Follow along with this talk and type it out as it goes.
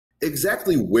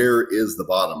Exactly where is the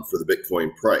bottom for the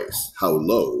Bitcoin price? How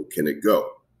low can it go?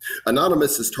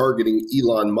 Anonymous is targeting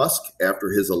Elon Musk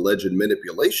after his alleged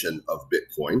manipulation of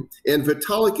Bitcoin, and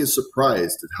Vitalik is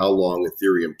surprised at how long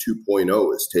Ethereum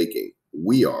 2.0 is taking.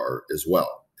 We are as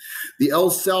well. The El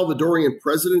Salvadorian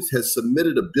president has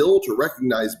submitted a bill to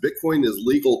recognize Bitcoin as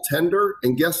legal tender,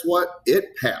 and guess what?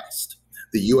 It passed.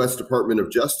 The U.S. Department of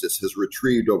Justice has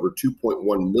retrieved over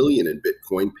 2.1 million in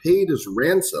Bitcoin paid as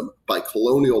ransom by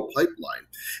Colonial Pipeline.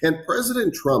 And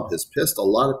President Trump has pissed a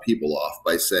lot of people off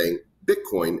by saying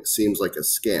Bitcoin seems like a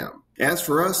scam. As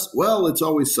for us, well, it's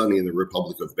always sunny in the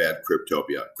Republic of Bad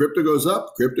Cryptopia. Crypto goes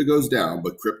up, crypto goes down,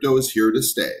 but crypto is here to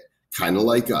stay, kind of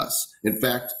like us. In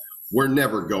fact, we're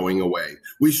never going away.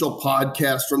 We shall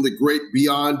podcast from the great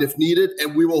beyond if needed,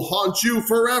 and we will haunt you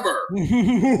forever.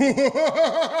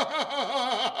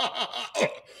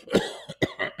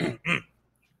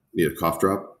 Need a cough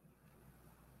drop?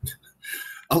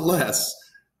 Unless,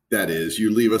 that is,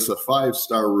 you leave us a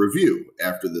 5-star review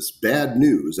after this bad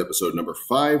news, episode number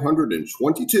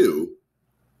 522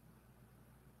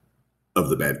 of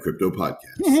the Bad Crypto Podcast.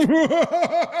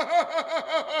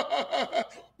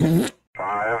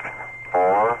 5,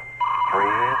 4, 3,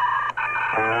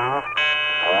 2,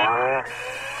 1,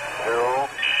 0,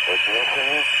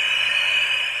 ignition.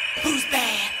 Who's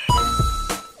bad?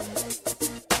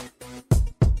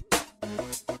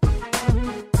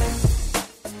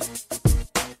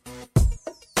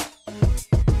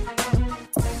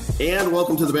 And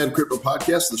welcome to the Bad Crypto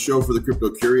Podcast, the show for the crypto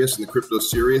curious and the crypto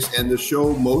serious, and the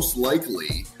show most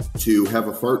likely to have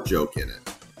a fart joke in it,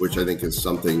 which I think is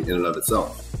something in and of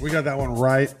itself. We got that one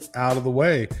right out of the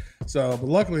way. So, but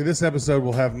luckily this episode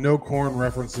will have no corn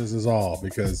references at all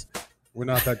because we're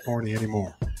not that corny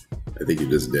anymore. I think you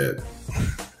just did.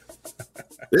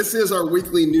 This is our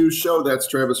weekly news show. That's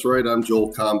Travis Wright. I'm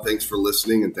Joel Comm. Thanks for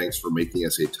listening, and thanks for making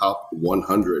us a top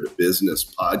 100 business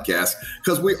podcast,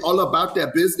 because we're all about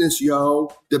that business,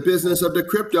 yo. The business of the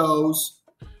cryptos.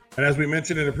 And as we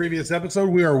mentioned in a previous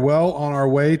episode, we are well on our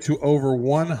way to over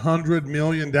 100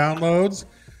 million downloads.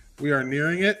 We are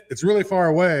nearing it. It's really far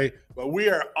away, but we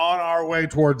are on our way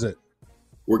towards it.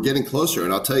 We're getting closer.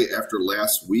 And I'll tell you, after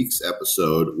last week's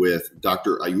episode with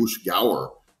Dr. Ayush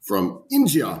Gaur from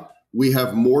India, we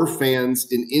have more fans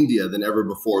in India than ever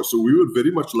before. So we would very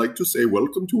much like to say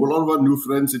welcome to a lot of our new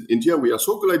friends in India. We are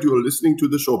so glad you are listening to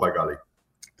the show, by golly.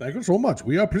 Thank you so much.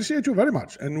 We appreciate you very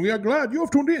much. And we are glad you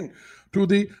have tuned in to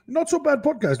the Not So Bad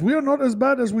podcast. We are not as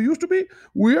bad as we used to be.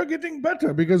 We are getting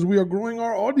better because we are growing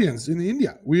our audience in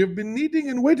India. We have been needing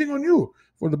and waiting on you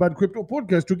for the Bad Crypto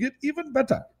podcast to get even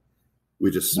better. We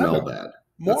just smell bad.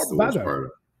 More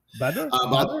better. Better?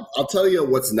 I'll tell you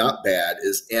what's not bad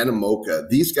is Animoca.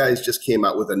 These guys just came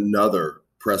out with another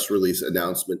press release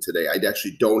announcement today. I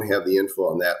actually don't have the info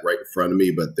on that right in front of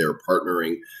me, but they're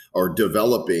partnering or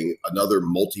developing another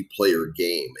multiplayer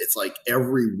game. It's like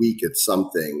every week it's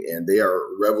something, and they are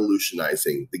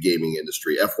revolutionizing the gaming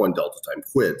industry. F1 Delta Time,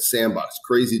 Quid, Sandbox,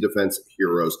 Crazy Defense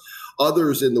Heroes,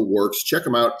 others in the works. Check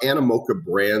them out,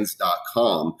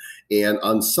 animocabrands.com. And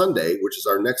on Sunday, which is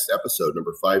our next episode,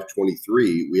 number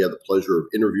 523, we had the pleasure of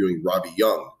interviewing Robbie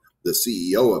Young, the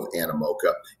CEO of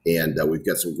Animoca, and we've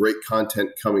got some great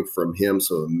content coming from him,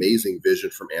 some amazing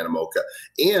vision from Animoca.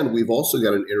 And we've also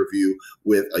got an interview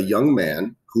with a young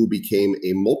man who became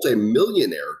a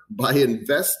multimillionaire by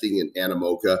investing in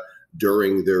Animoca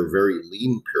during their very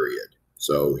lean period.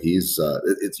 So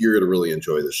you're going to really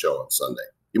enjoy the show on Sunday.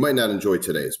 You might not enjoy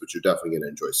today's, but you're definitely going to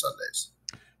enjoy Sundays.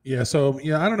 Yeah, so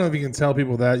I don't know if you can tell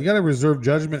people that. You got to reserve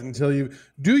judgment until you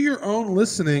do your own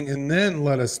listening, and then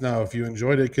let us know if you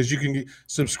enjoyed it, because you can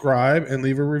subscribe and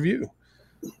leave a review.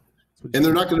 And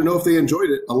they're not going to know if they enjoyed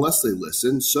it unless they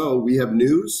listen. So we have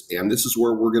news, and this is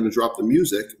where we're going to drop the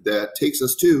music that takes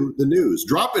us to the news.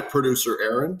 Drop it, producer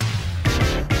Aaron.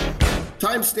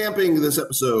 Time stamping this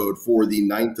episode for the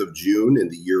 9th of June in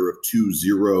the year of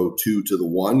 202 to the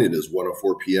 1. It is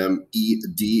 1:04 p.m.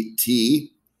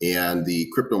 EDT. And the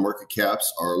crypto market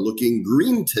caps are looking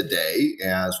green today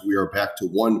as we are back to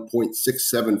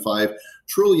 $1.675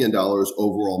 trillion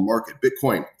overall market.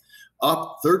 Bitcoin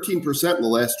up 13% in the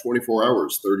last 24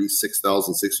 hours,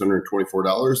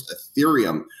 $36,624.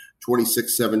 Ethereum,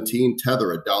 $26.17.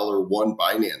 Tether, $1.01.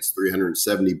 Binance,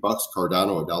 $370.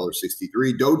 Cardano,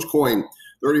 $1.63. Dogecoin,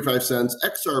 35 cents.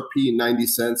 XRP, 90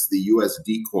 cents. The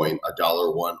USD coin,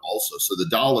 $1.01 also. So the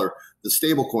dollar, the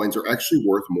stable coins are actually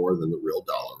worth more than the real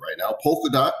dollar right now.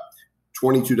 Polkadot,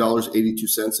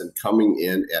 $22.82. And coming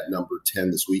in at number 10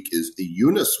 this week is the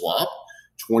Uniswap,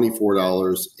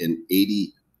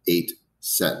 $24.88.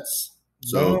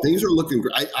 So things are looking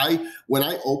great. When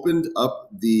I opened up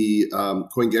the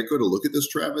CoinGecko to look at this,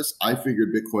 Travis, I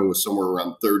figured Bitcoin was somewhere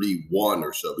around 31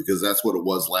 or so, because that's what it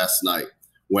was last night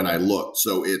when I looked.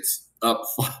 So it's up.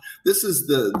 This is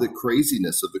the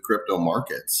craziness of the crypto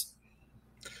markets.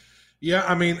 Yeah,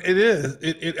 I mean, it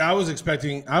is. I was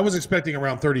expecting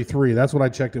around 33. That's what I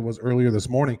checked. It was earlier this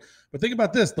morning. But think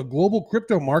about this: the global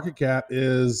crypto market cap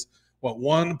is what,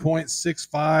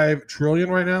 1.65 trillion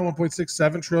right now,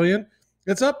 1.67 trillion.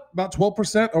 It's up about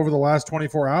 12% over the last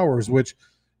 24 hours. Which,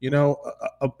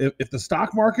 if the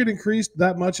stock market increased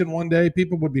that much in one day,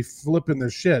 people would be flipping their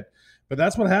shit. But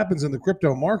that's what happens in the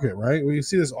crypto market, right? We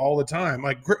see this all the time.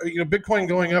 Like, Bitcoin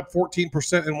going up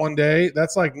 14% in one day.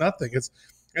 That's like nothing.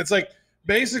 It's like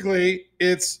basically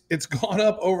it's gone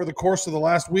up over the course of the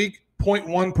last week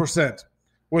 0.1%,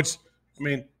 which, I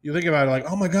mean, you think about it like,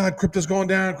 oh my God, crypto's going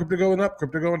down, crypto going up,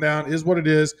 crypto going down is what it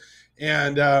is.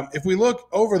 And if we look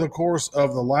over the course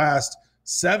of the last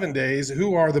 7 days,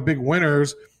 who are the big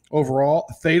winners overall?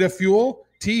 Theta Fuel,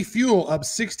 T Fuel up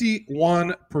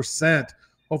 61%.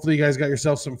 Hopefully you guys got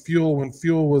yourself some fuel when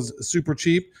fuel was super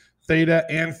cheap. Theta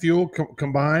and Fuel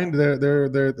combined,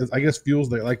 they're I guess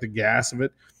Fuel's like the gas of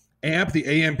it. AMP, the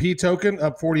AMP token,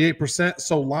 up 48%.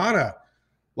 Solana, a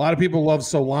lot of people love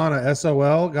Solana.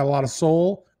 SOL got a lot of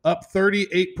Sol, up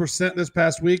 38% this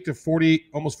past week to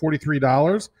almost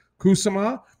 $43.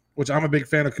 Kusama, which I'm a big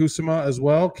fan of Kusama as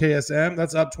well. KSM,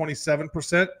 that's up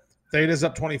 27%. Theta's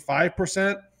up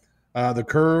 25%. The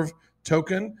Curve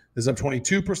token is up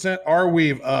 22%.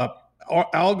 Arweave up.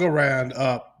 Algorand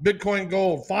up, Bitcoin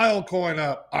Gold, Filecoin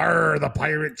up, the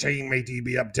pirate chain may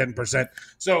be up 10%.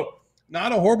 So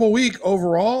not a horrible week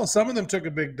overall. Some of them took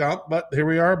a big dump, but here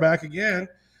we are back again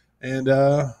and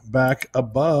back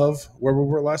above where we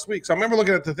were last week. So I remember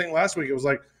looking at the thing last week. It was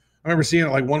like, I remember seeing it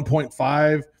like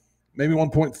 1.5, maybe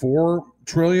 1.4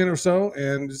 trillion or so,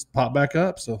 and just pop back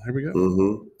up. So here we go.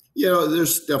 Mm-hmm.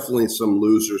 There's definitely some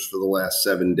losers for the last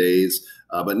 7 days,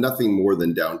 but nothing more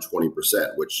than down 20%,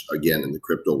 which again in the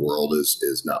crypto world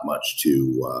is not much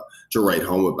to write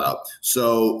home about.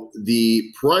 So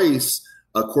the price,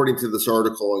 according to this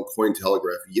article on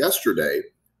Cointelegraph yesterday,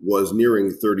 was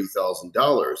nearing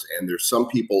 $30,000, and there's some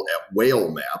people at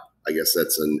Whale Map, I guess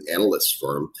that's an analyst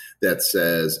firm, that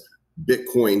says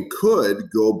Bitcoin could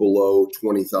go below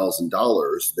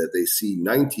 $20,000, that they see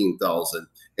 19,000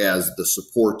 as the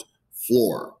support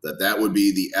floor, that would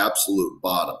be the absolute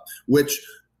bottom, which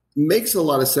makes a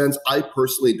lot of sense. I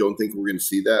personally don't think we're going to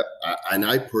see that. And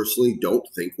I personally don't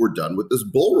think we're done with this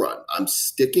bull run. I'm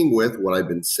sticking with what I've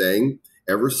been saying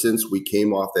ever since we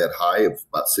came off that high of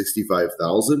about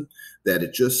 65,000, that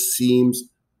it just seems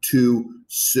too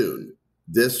soon.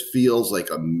 This feels like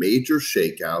a major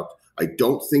shakeout. I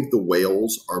don't think the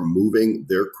whales are moving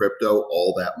their crypto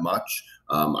all that much.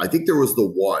 I think there was the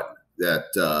one that,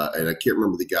 and I can't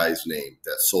remember the guy's name,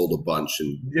 that sold a bunch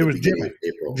in it was Jimmy.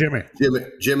 April. Jimmy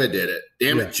did it.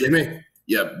 Damn it, Jimmy.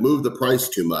 Yeah, moved the price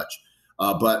too much.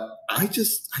 But I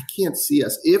can't see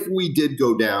us. If we did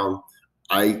go down,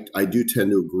 I do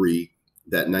tend to agree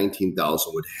that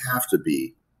 19,000 would have to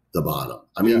be the bottom.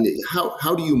 I mean,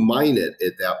 how do you mine it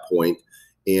at that point?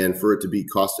 And for it to be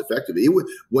cost effective,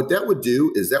 what that would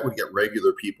do is that would get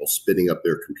regular people spinning up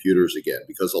their computers again,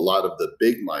 because a lot of the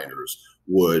big miners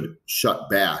would shut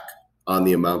back on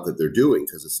the amount that they're doing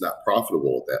because it's not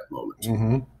profitable at that moment.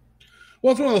 Mm-hmm.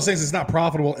 Well, it's one of those things that's not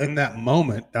profitable in that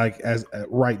moment, like as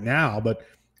right now, but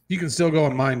you can still go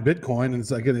and mine Bitcoin, and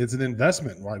it's like it's an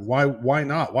investment. Right? Why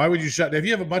not? Why would you shut? If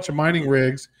you have a bunch of mining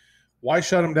rigs, why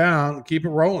shut them down? Keep it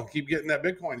rolling. Keep getting that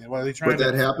Bitcoin in. Why are they trying? But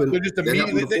that happened. They're just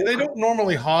immediately. They don't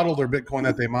normally hodl their Bitcoin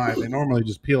that they mine. They normally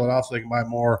just peel it off so they can buy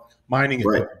more mining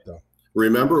equipment. Right.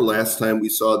 Remember last time we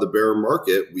saw the bear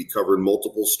market, we covered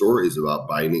multiple stories about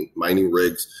mining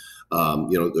rigs.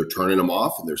 They're turning them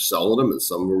off and they're selling them, and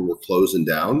some of them were closing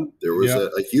down. There was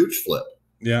a huge flip.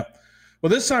 Yeah. Well,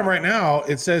 this time right now,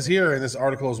 it says here in this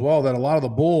article as well that a lot of the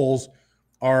bulls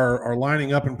are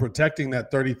lining up and protecting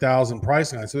that 30,000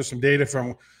 price line. So there's some data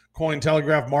from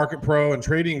Cointelegraph, Market Pro, and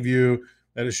TradingView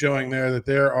that is showing there that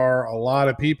there are a lot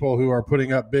of people who are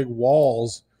putting up big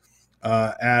walls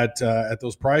at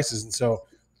those prices. And so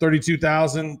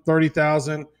 32,000,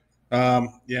 30,000. We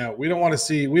don't want to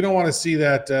see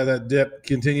that dip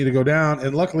continue to go down.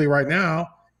 And luckily, right now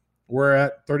we're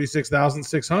at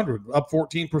 36,600, up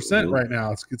 14% right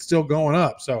now. It's still going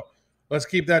up. So let's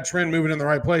keep that trend moving in the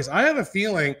right place. I have a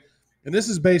feeling, and this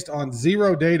is based on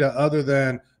zero data other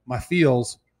than my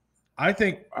feels, I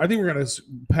think we're going to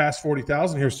pass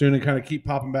 40,000 here soon and kind of keep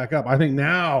popping back up. I think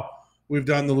now we've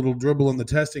done the little dribble in the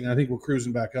testing. I think we're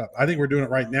cruising back up. I think we're doing it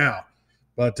right now,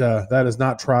 but that is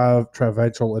not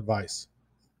travel advice.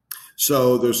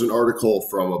 So there's an article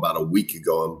from about a week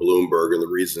ago on Bloomberg, and the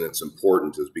reason it's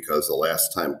important is because the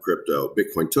last time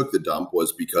Bitcoin took the dump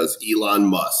was because Elon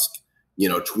Musk,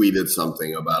 tweeted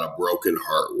something about a broken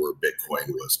heart where Bitcoin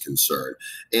was concerned.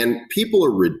 And people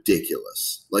are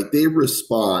ridiculous. Like, they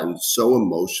respond so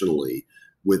emotionally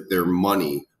with their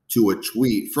money to a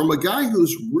tweet from a guy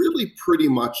who's really pretty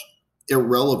much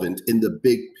irrelevant in the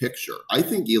big picture. I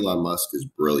think Elon Musk is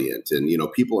brilliant, and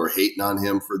people are hating on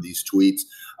him for these tweets.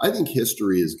 I think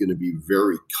history is going to be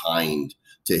very kind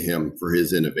to him for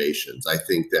his innovations. I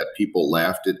think that people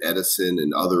laughed at Edison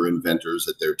and other inventors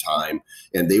at their time,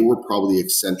 and they were probably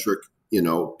eccentric,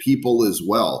 people as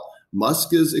well.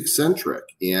 Musk is eccentric,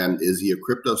 and is he a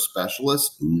crypto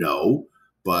specialist? No,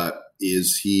 but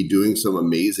is he doing some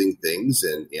amazing things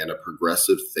and a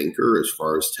progressive thinker as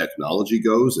far as technology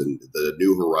goes and the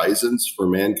new horizons for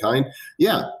mankind?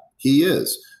 Yeah, he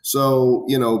is. So,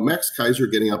 Max Kaiser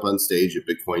getting up on stage at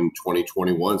Bitcoin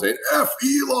 2021 saying, F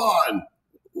Elon,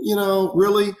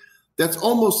 really? That's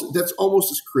almost as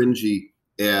cringy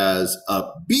as a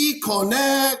be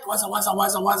connect,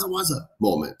 waza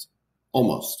moment.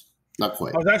 Almost. Not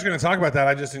quite. I was actually going to talk about that.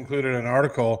 I just included an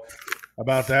article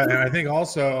about that. And I think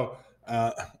also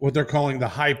what they're calling the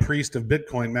high priest of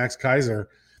Bitcoin, Max Kaiser,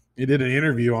 he did an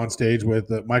interview on stage with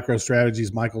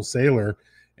MicroStrategy's Michael Saylor.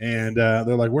 And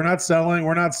they're like, we're not selling,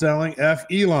 F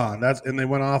Elon. And they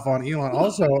went off on Elon.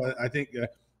 Also, I think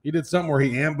he did something where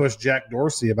he ambushed Jack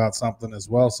Dorsey about something as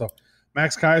well. So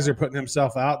Max Kaiser putting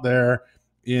himself out there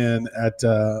at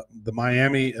the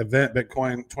Miami event,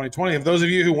 Bitcoin 2020. If those of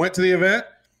you who went to the event,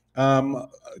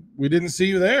 we didn't see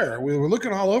you there. We were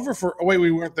looking all over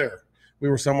we weren't there. We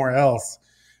were somewhere else.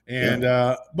 And,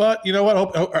 but you know what?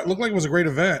 It looked like it was a great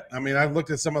event. I mean, I've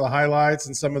looked at some of the highlights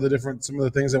and some of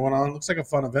the things that went on. It looks like a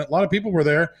fun event. A lot of people were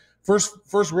there. First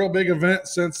real big event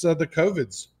since the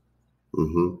COVIDs.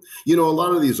 Mm-hmm. A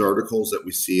lot of these articles that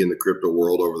we see in the crypto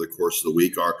world over the course of the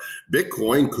week are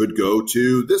Bitcoin could go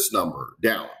to this number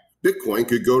down. Bitcoin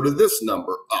could go to this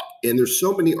number up. And there's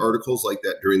so many articles like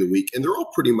that during the week, and they're all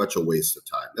pretty much a waste of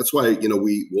time. That's why,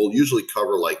 we will usually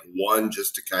cover like one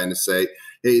just to kind of say,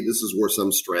 hey, this is where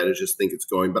some strategists think it's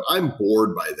going. But I'm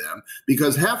bored by them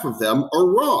because half of them are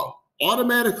wrong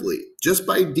automatically, just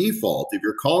by default. If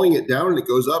you're calling it down and it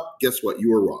goes up, guess what?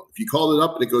 You are wrong. If you called it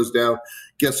up and it goes down,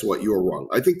 guess what? You are wrong.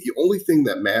 I think the only thing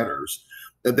that matters,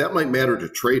 that might matter to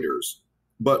traders,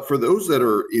 but for those that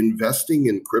are investing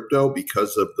in crypto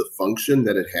because of the function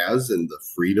that it has and the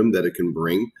freedom that it can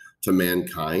bring to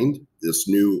mankind, this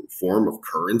new form of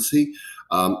currency,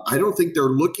 I don't think they're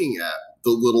looking at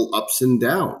the little ups and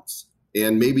downs.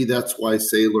 And maybe that's why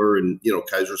Saylor and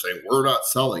Kaiser are saying, we're not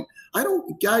selling.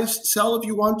 Guys, sell if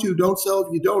you want to, don't sell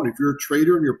if you don't. If you're a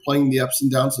trader and you're playing the ups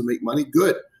and downs to make money,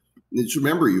 good. And just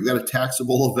remember, you've got a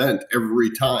taxable event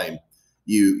every time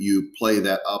you play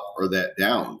that up or that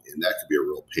down, and that could be a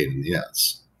real pain in the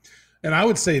ass. And I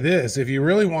would say this, if you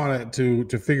really wanted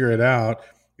to figure it out,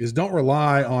 is don't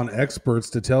rely on experts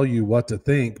to tell you what to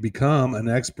think. Become an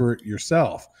expert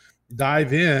yourself.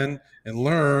 Dive in and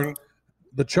learn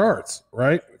the charts,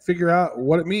 right? Figure out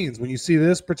what it means. When you see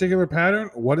this particular pattern,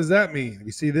 what does that mean? If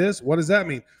you see this, what does that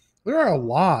mean? There are a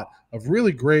lot of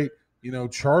really great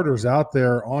charters out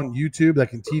there on YouTube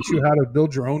that can teach you how to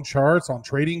build your own charts on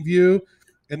TradingView.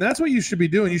 And that's what you should be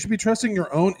doing. You should be trusting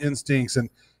your own instincts, and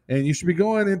you should be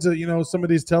going into, some of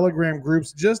these Telegram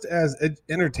groups just as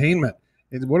entertainment.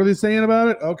 And what are they saying about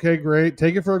it? Okay, great.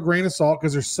 Take it for a grain of salt,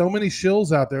 because there's so many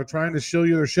shills out there trying to shill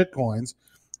you their shit coins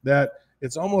that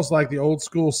it's almost like the old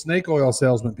school snake oil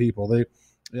salesman people. They're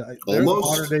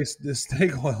modern day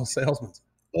snake oil salesmen.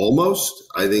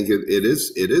 Almost. I think it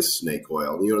is snake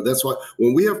oil. That's why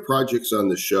when we have projects on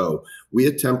the show, we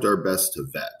attempt our best to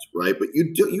vet, right? But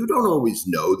you don't always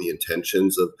know the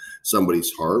intentions of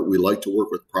somebody's heart. We like to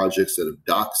work with projects that have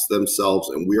doxed themselves,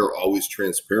 and we are always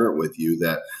transparent with you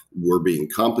that we're being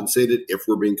compensated if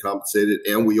we're being compensated.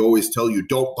 And we always tell you,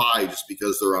 don't buy just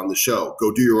because they're on the show. Go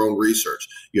do your own research.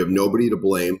 You have nobody to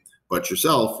blame but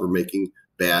yourself for making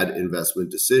bad investment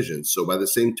decisions. So by the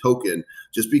same token,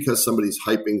 just because somebody's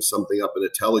hyping something up in a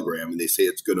Telegram and they say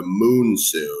it's going to moon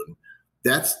soon,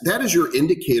 that is your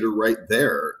indicator right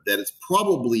there that it's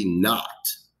probably not.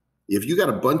 If you got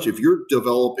if you're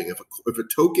developing, if a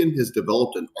token has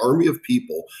developed an army of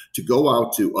people to go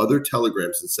out to other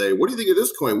Telegrams and say, what do you think of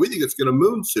this coin? We think it's going to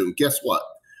moon soon. Guess what?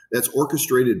 That's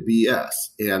orchestrated BS,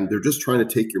 and they're just trying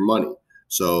to take your money.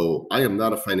 So I am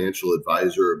not a financial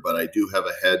advisor, but I do have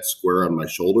a head square on my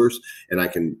shoulders, and I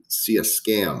can see a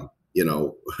scam.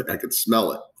 I can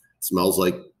smell it. It smells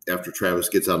like after Travis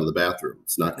gets out of the bathroom.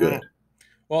 It's not good.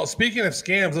 Well, speaking of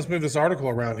scams, let's move this article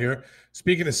around here.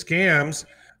 Speaking of scams,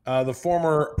 The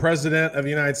former president of the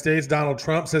United States, Donald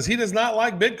Trump, says he does not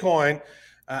like Bitcoin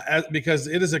because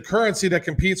it is a currency that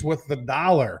competes with the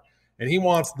dollar. And he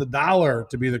wants the dollar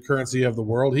to be the currency of the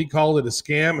world. He called it a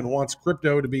scam and wants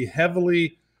crypto to be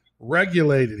heavily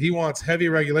regulated. He wants heavy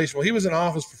regulation. Well, he was in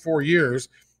office for 4 years.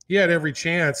 He had every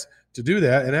chance to do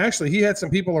that. And actually, he had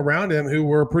some people around him who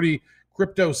were pretty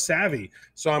crypto savvy.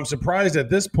 So I'm surprised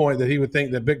at this point that he would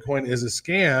think that Bitcoin is a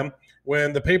scam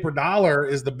when the paper dollar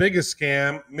is the biggest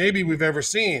scam maybe we've ever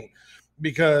seen,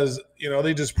 because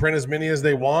they just print as many as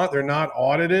they want. They're not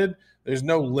audited. There's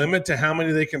no limit to how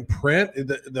many they can print.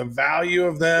 The value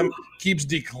of them keeps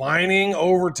declining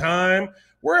over time.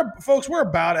 We're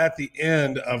about at the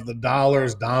end of the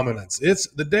dollar's dominance. It's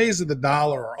the days of the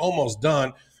dollar are almost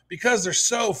done because there's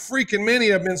so freaking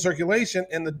many of them in circulation.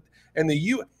 And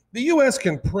the U.S.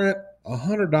 can print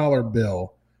 $100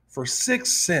 bill for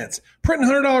 6 cents. Printing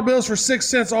 $100 bills for 6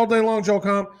 cents all day long, Joe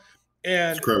Com.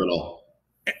 And it's criminal.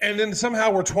 And then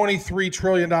somehow we're $23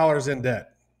 trillion in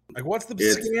debt. Like, what's the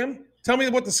scam? Tell me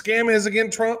what the scam is again,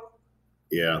 Trump.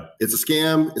 Yeah, it's a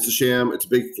scam. It's a sham. It's a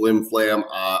big flim flam.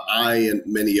 I and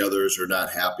many others are not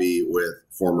happy with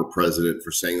former president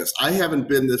for saying this. I haven't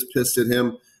been this pissed at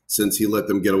him since he let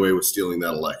them get away with stealing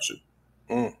that election.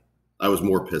 I was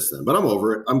more pissed then, but I'm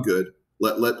over it. I'm good.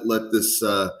 Let this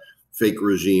fake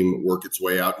regime work its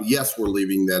way out. Yes, we're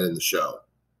leaving that in the show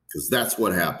because that's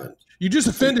what happened. You just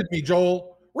offended me, Joel.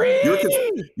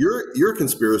 You're a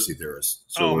conspiracy theorist.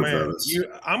 So man,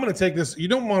 I'm going to take this. You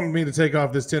don't want me to take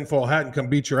off this tinfoil hat and come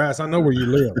beat your ass. I know where you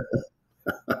live.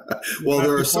 Well,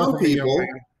 there are some people.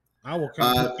 I will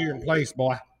come put you in place,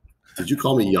 boy. Did you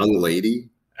call me young lady?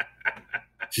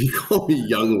 Did you call me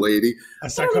young lady? I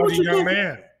called you young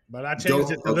man, but I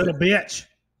changed it to little bitch.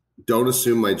 Don't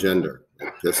assume my gender.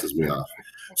 It pisses me off.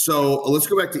 So let's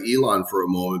go back to Elon for a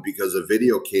moment because a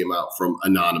video came out from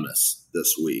Anonymous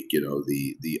this week.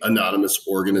 The anonymous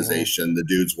organization, the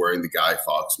dude's wearing the Guy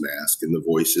Fawkes mask and the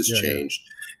voice has changed.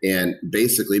 And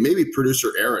basically, maybe producer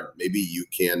Aaron, maybe you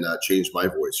can change my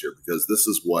voice here because this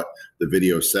is what the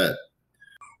video said.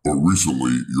 But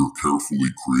recently, your carefully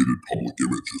created public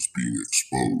image is being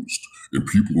exposed, and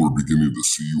people are beginning to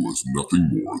see you as nothing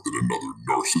more than another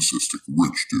narcissistic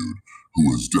rich dude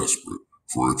who is desperate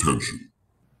for attention.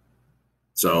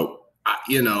 So, I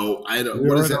don't.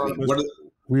 What does that mean?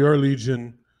 We are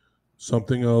Legion.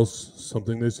 Something else.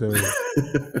 Something they say.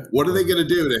 What are they going to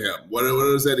do to him? What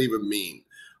does that even mean?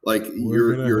 Like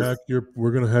we're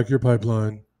going to hack your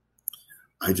pipeline.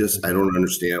 I don't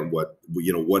understand what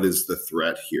is the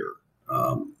threat here.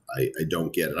 I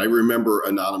don't get it. I remember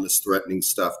Anonymous threatening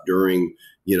stuff during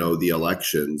the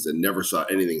elections and nenever saw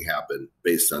anything happen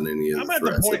based on any of the threats.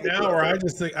 I'm at the point now where I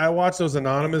just think I watch those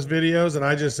Anonymous videos and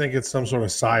I just think it's some sort of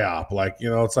psyop. Like,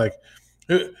 it's like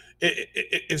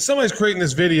if somebody's creating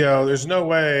this video, there's no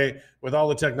way with all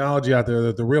the technology out there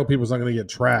that the real people's not going to get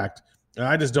tracked. And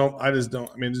I just don't. I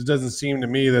mean, it doesn't seem to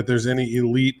me that there's any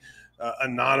elite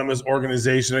anonymous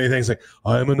organization or anything. It's like,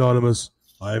 I am anonymous.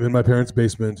 I am in my parents'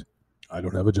 basement. I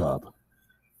don't have a job.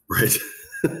 Right.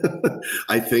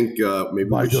 I think maybe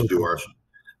we should do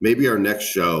maybe our next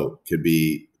show could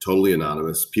be totally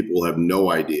anonymous. People will have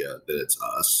no idea that it's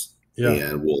us. Yeah.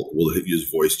 And we'll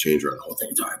use voice changer on the whole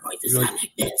thing.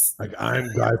 Like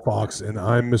I'm Guy Fawkes and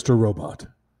I'm Mr. Robot.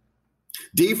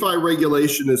 DeFi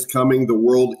regulation is coming. The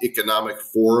World Economic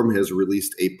Forum has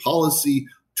released a policy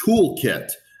toolkit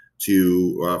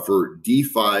for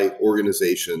DeFi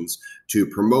organizations to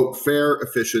promote fair,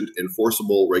 efficient,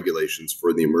 enforceable regulations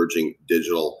for the emerging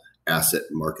digital asset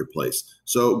marketplace.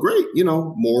 So great,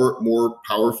 more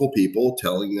powerful people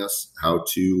telling us how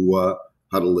to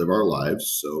live our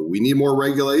lives. So we need more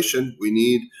regulation. We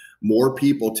need more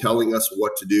people telling us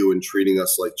what to do and treating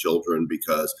us like children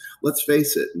because, let's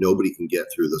face it, nobody can get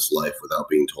through this life without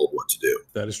being told what to do.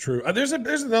 That is true. There's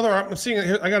another. I'm seeing it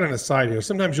here. I got an aside here.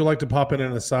 Sometimes you like to pop in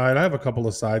an aside. I have a couple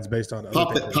of sides based on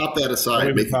pop that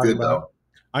aside. Make it good though.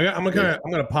 I'm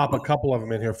gonna pop a couple of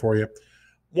them in here for you.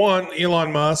 One,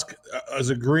 Elon Musk is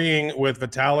agreeing with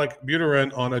Vitalik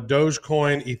Buterin on a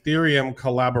Dogecoin Ethereum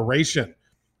collaboration.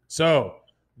 So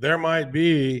there might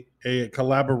be a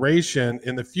collaboration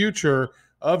in the future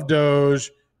of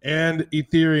Doge and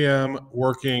Ethereum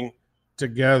working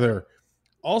together.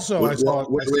 Also, wait. What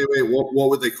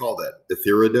would they call that?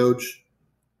 Doge?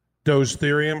 Doge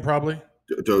Ethereum, probably.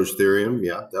 Doge Ethereum,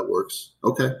 yeah, that works.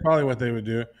 Okay. Probably what they would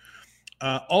do.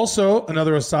 Also,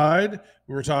 another aside,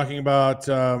 we were talking about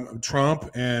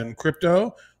Trump and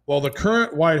crypto. Well, the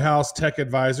current White House tech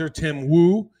advisor, Tim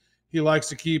Wu, he likes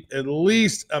to keep at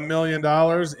least $1 million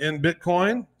in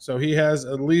Bitcoin. So he has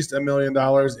at least $1 million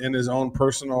in his own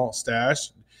personal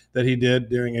stash. that he did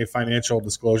during a financial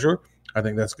disclosure. I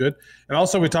think that's good. And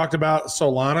also we talked about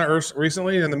Solana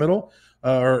recently in the middle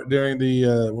or during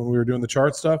the when we were doing the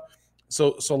chart stuff.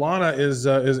 So Solana is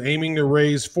aiming to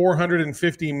raise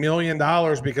 $450 million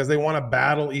because they want to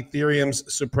battle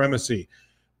Ethereum's supremacy.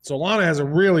 Solana has a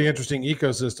really interesting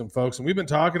ecosystem, folks, and we've been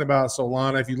talking about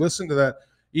Solana. If you listen to that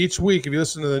each week, if you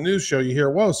listen to the news show, you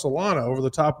hear, whoa, Solana over the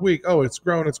top week. Oh, it's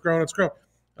grown. It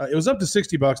was up to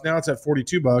 $60. Now it's at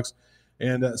 $42.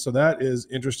 And so that is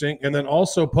interesting. And then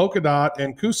also Polkadot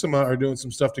and Kusama are doing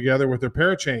some stuff together with their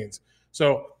parachains.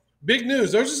 So big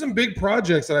news. Those are some big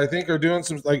projects that I think are doing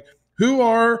some, like, who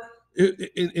are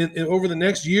in over the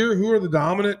next year, who are the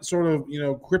dominant sort of,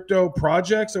 crypto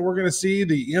projects that we're going to see,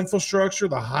 the infrastructure,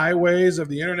 the highways of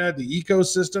the internet, the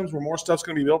ecosystems where more stuff's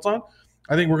going to be built on.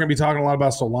 I think we're going to be talking a lot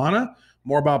about Solana,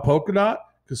 more about Polkadot,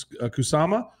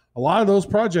 Kusama. A lot of those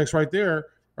projects right there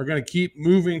are going to keep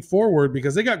moving forward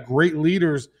because they got great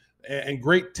leaders and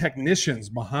great technicians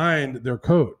behind their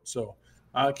code. So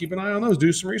keep an eye on those.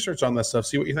 Do some research on that stuff.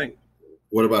 See what you think.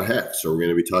 What about Hex? Are we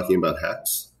going to be talking about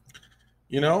Hex?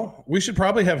 We should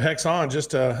probably have Hex on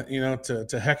just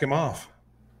to heck him off.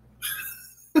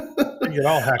 Get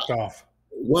all hacked off.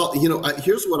 Well,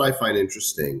 here's what I find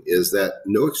interesting is that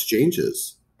no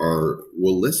exchanges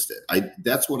will list it.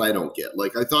 That's what I don't get.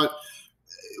 Like, I thought,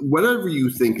 whatever you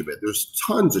think of it, there's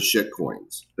tons of shit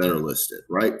coins that are listed,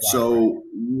 right? Wow. So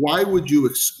why would you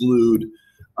exclude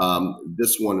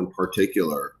this one in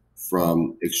particular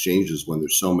from exchanges when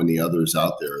there's so many others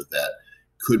out there that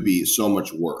could be so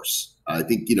much worse? I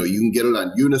think, you can get it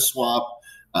on Uniswap.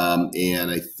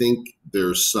 And I think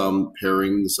there's some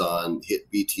pairings on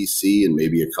HitBTC and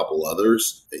maybe a couple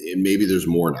others. And maybe there's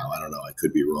more now. I don't know. I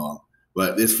could be wrong.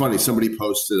 But it's funny. Somebody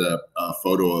posted a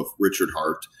photo of Richard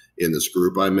Hart in this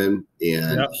group I'm in.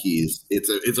 And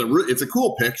it's a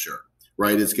cool picture,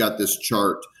 right? It's got this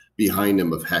chart behind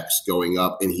him of Hex going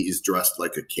up and he's dressed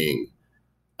like a king.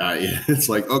 It's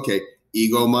like, okay,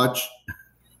 ego much?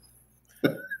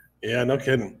 Yeah, no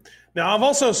kidding. Now, I've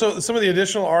also, so some of the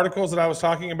additional articles that I was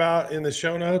talking about in the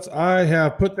show notes, I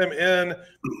have put them in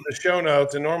the show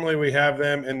notes, and normally we have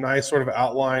them in nice sort of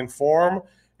outline form.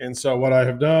 And so what I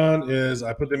have done is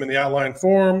I put them in the outline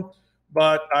form,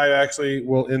 but I actually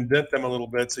will indent them a little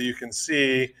bit so you can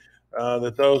see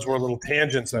that those were little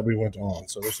tangents that we went on.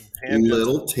 So there's some tangents.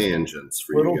 Little tangents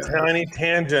for you guys. Little tiny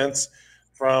tangents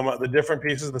from the different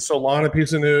pieces, the Solana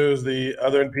piece of news, the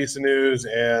other piece of news,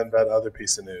 and that other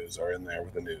piece of news are in there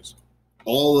with the news.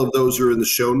 All of those are in the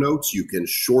show notes. You can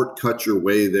shortcut your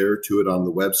way there to it on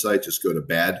the website. Just go to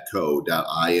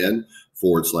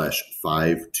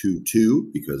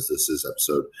badco.in/522 because this is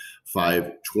episode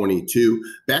 522.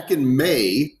 Back in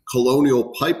May,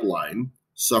 Colonial Pipeline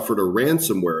suffered a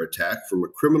ransomware attack from a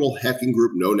criminal hacking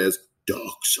group known as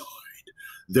DarkSide,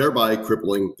 thereby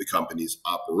crippling the company's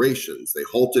operations. They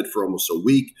halted for almost a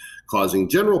week, causing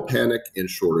general panic and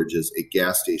shortages at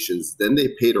gas stations. Then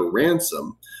they paid a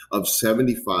ransom of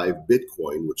 75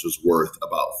 Bitcoin, which was worth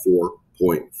about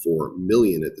 $4.4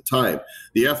 million at the time.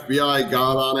 The FBI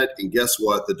got on it, and guess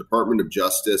what? The Department of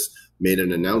Justice made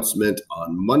an announcement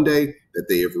on Monday that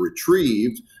they have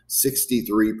retrieved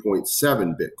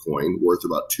 63.7 Bitcoin, worth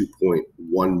about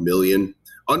 $2.1 million,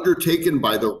 undertaken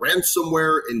by the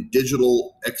Ransomware and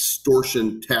Digital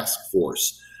Extortion Task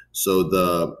Force. So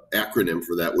the acronym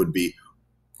for that would be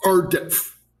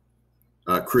RDEF,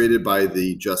 created by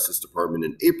the Justice Department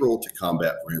in April to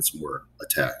combat ransomware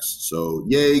attacks. So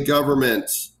yay, government.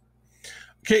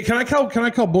 Okay, can I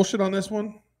call bullshit on this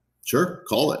one? Sure,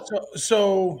 call it.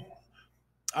 So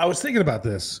I was thinking about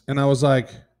this, and I was like,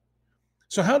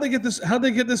 so how'd they get this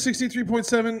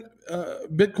 63.7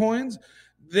 Bitcoins?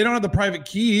 They don't have the private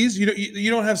keys.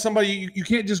 You don't have somebody. You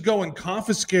can't just go and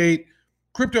confiscate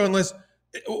crypto unless.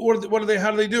 What do they?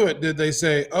 How do they do it? Did they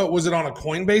say, oh, was it on a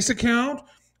Coinbase account?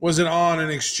 Was it on an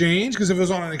exchange? Because if it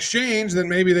was on an exchange, then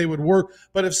maybe they would work.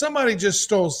 But if somebody just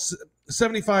stole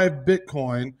 75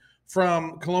 Bitcoin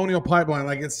from Colonial Pipeline,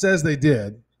 like it says they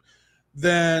did,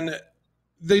 then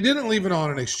they didn't leave it on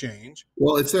an exchange.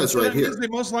 Well, it says right here. They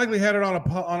most likely had it on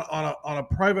a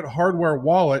private hardware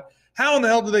wallet. How in the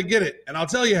hell did they get it? And I'll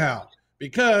tell you how.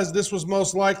 Because this was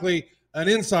most likely an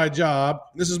inside job.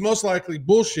 This is most likely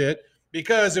bullshit.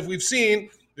 Because if we've seen,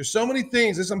 there's so many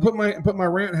things. I'm putting my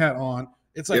rant hat on.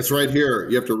 It's right here.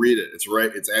 You have to read it. It's right.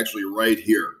 It's actually right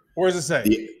here. Where does it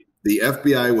say? The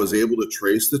FBI was able to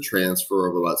trace the transfer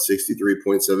of about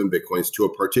 63.7 Bitcoins to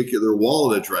a particular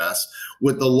wallet address,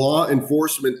 with the law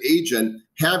enforcement agent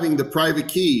having the private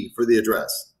key for the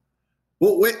address.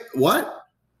 Well, wait, what?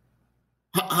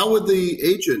 How would the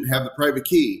agent have the private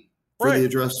key for the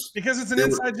address? Because it's an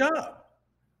inside job.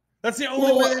 That's the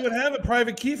only way they would have a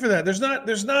private key for that. There's not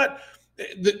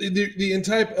the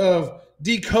type of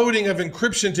decoding of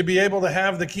encryption to be able to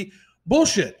have the key.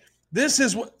 Bullshit. This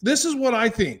is what I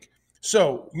think.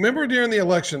 So remember during the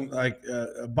election, like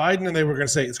Biden and they were going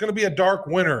to say it's going to be a dark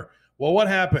winter. Well, what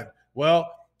happened?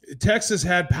 Well, Texas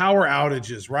had power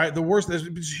outages, right? The worst. There's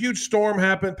a huge storm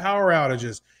happened, power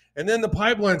outages, and then the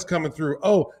pipeline's coming through.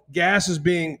 Oh, gas is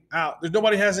being out.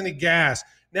 Nobody has any gas.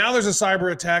 Now there's a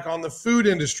cyber attack on the food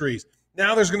industries.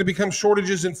 Now there's going to become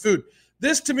shortages in food.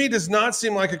 This to me does not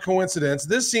seem like a coincidence.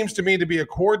 This seems to me to be a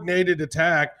coordinated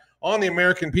attack on the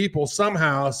American people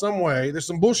somehow, some way. There's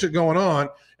some bullshit going on,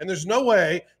 and there's no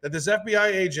way that this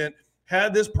FBI agent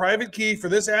had this private key for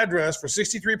this address for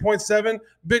 63.7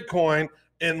 Bitcoin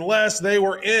unless they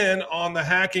were in on the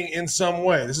hacking in some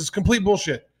way. This is complete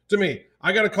bullshit to me.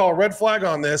 I got to call a red flag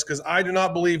on this because I do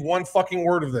not believe one fucking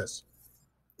word of this.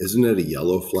 Isn't it a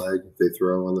yellow flag they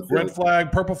throw on the field? Red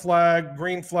flag, purple flag,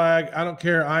 green flag. I don't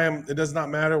care. It does not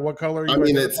matter what color you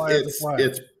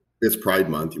it's Pride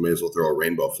Month. You may as well throw a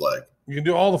rainbow flag. You can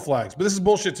do all the flags, but this is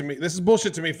bullshit to me. This is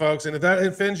bullshit to me, folks. And if that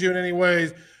offends you in any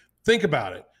ways, think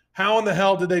about it. How in the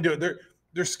hell did they do it?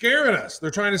 They're scaring us. They're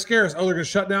trying to scare us. Oh, they're going to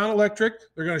shut down electric.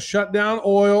 They're going to shut down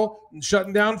oil and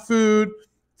shutting down food.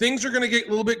 Things are going to get a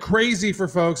little bit crazy for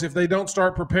folks if they don't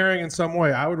start preparing in some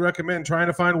way. I would recommend trying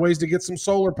to find ways to get some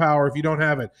solar power if you don't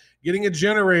have it, getting a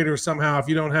generator somehow if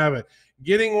you don't have it,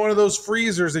 getting one of those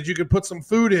freezers that you could put some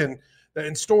food in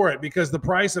and store it, because the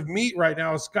price of meat right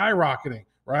now is skyrocketing,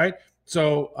 right?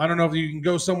 So I don't know if you can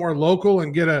go somewhere local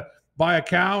and buy a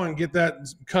cow and get that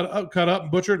cut up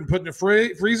and butchered and put in a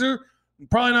freezer.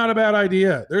 Probably not a bad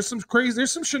idea. There's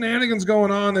some shenanigans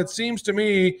going on that seems to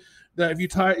me that if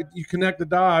you connect the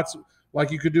dots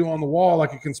like you could do on the wall,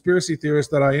 like a conspiracy theorist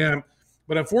that I am.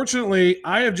 But unfortunately,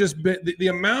 I have just been the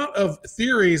amount of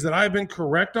theories that I've been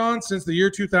correct on since the year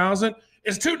 2000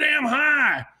 is too damn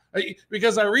high.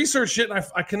 Because I research shit and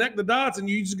I connect the dots, and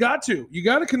you got to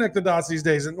connect the dots these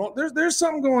days. And there's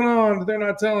something going on that they're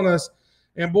not telling us.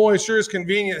 And boy, it sure is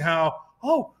convenient how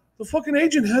the fucking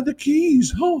agent had the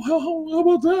keys. How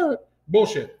about that?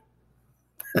 Bullshit.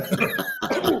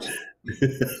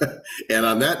 And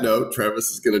on that note, Travis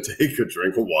is going to take a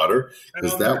drink of water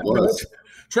because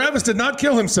Travis did not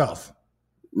kill himself.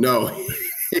 No,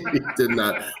 he did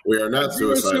not. We are not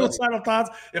suicidal. Suicidal thoughts.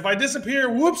 If I disappear,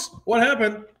 whoops, what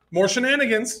happened? More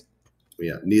shenanigans.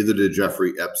 Yeah, neither did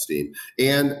Jeffrey Epstein.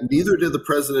 And neither did the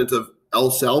president of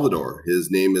El Salvador. His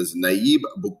name is Nayib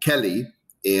Bukele,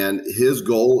 and his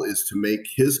goal is to make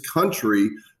his country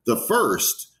the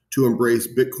first to embrace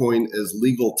Bitcoin as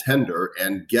legal tender.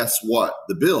 And guess what?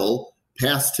 The bill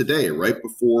passed today, right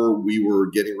before we were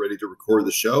getting ready to record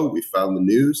the show. We found the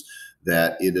news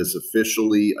that it is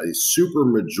officially a super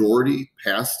majority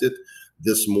passed it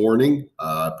this morning.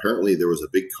 Apparently, there was a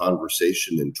big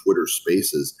conversation in Twitter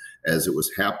Spaces as it was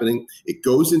happening. It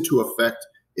goes into effect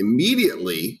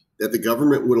immediately that the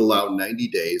government would allow 90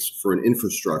 days for an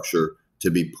infrastructure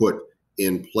to be put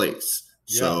in place.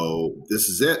 Yeah. So this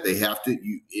is it. They have to,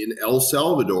 in El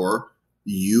Salvador,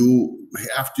 you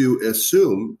have to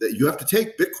assume that you have to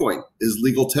take Bitcoin as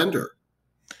legal tender.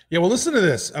 Yeah, well, listen to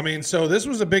this. I mean, so this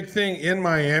was a big thing in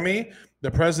Miami.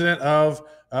 The president of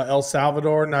El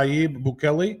Salvador, Nayib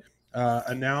Bukele,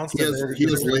 announced he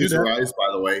has laser eyes,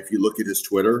 by the way. If you look at his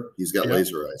Twitter, he's got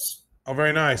laser eyes. Oh,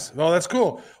 very nice. Oh, that's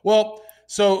cool. Well,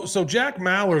 so Jack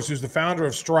Mallers, who's the founder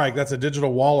of Strike, that's a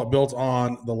digital wallet built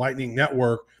on the Lightning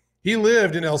Network. He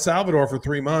lived in El Salvador for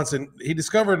 3 months, and he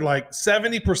discovered like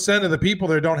 70% of the people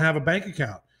there don't have a bank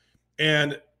account.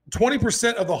 And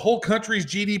 20% of the whole country's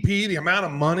GDP, the amount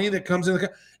of money that comes in,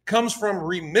 comes from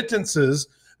remittances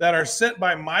that are sent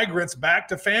by migrants back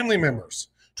to family members.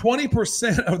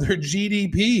 20% of their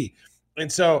GDP.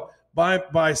 And so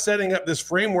by setting up this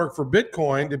framework for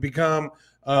Bitcoin to become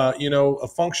a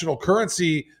functional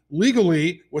currency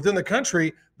legally within the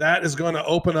country, that is going to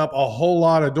open up a whole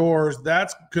lot of doors.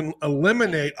 That can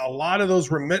eliminate a lot of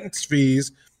those remittance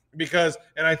fees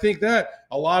and I think that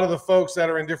a lot of the folks that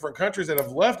are in different countries that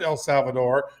have left El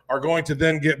Salvador are going to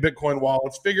then get Bitcoin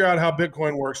wallets, figure out how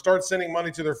Bitcoin works, start sending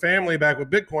money to their family back with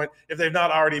Bitcoin if they've not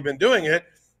already been doing it.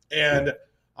 And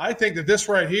I think that this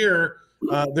right here,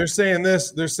 they're saying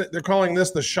this, they're calling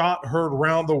this the shot heard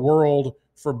round the world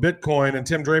for Bitcoin. And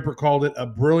Tim Draper called it a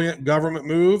brilliant government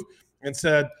move and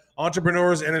said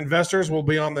entrepreneurs and investors will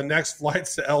be on the next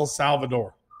flights to El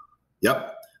Salvador.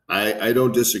 Yep. I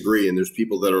don't disagree. And there's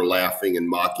people that are laughing and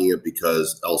mocking it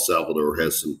because El Salvador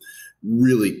has some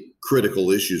really critical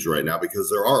issues right now, because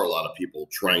there are a lot of people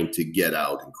trying to get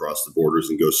out and cross the borders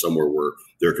and go somewhere where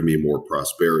there can be more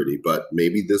prosperity. But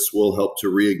maybe this will help to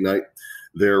reignite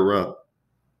their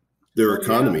their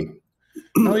economy.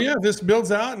 Oh yeah, this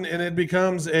builds out and it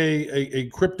becomes a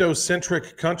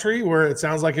crypto-centric country where it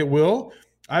sounds like it will.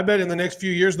 I bet in the next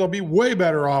few years they'll be way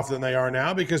better off than they are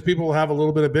now because people will have a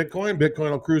little bit of Bitcoin.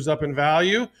 Bitcoin will cruise up in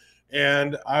value,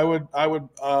 and I would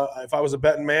if I was a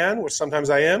betting man, which sometimes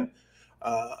I am,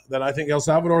 then I think El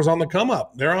Salvador is on the come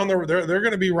up. They're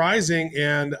going to be rising,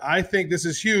 and I think this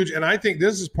is huge. And I think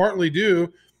this is partly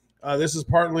due. This is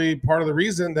partly part of the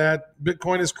reason that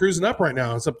Bitcoin is cruising up right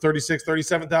now. It's up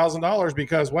 $36,000, $37,000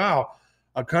 because wow,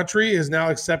 a country is now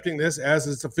accepting this as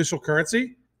its official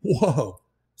currency. Whoa.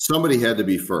 Somebody had to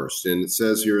be first. And it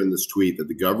says here in this tweet that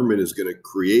the government is going to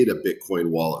create a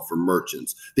Bitcoin wallet for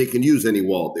merchants. They can use any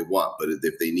wallet they want, but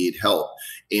if they need help,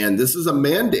 and this is a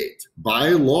mandate by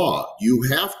law, you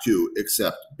have to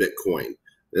accept Bitcoin.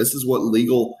 This is what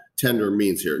legal tender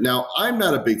means here. Now, I'm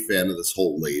not a big fan of this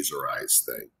whole laser eyes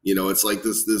thing. You know, it's like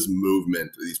this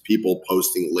movement, these people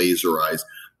posting laser eyes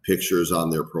pictures on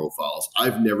their profiles.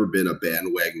 I've never been a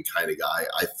bandwagon kind of guy.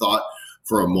 I thought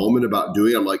for a moment about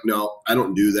doing it. I'm like, no, I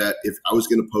don't do that. If I was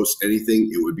going to post anything,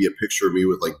 it would be a picture of me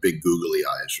with like big googly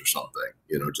eyes or something,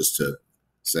 you know, just to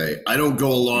say, I don't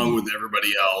go along with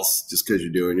everybody else just because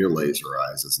you're doing your laser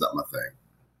eyes. It's not my thing.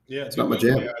 Yeah, it's not my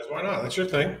jam. Why not? That's your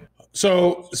thing.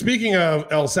 So speaking of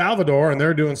El Salvador, and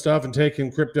they're doing stuff and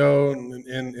taking crypto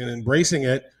and embracing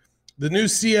it, the new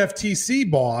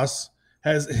CFTC boss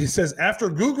he says after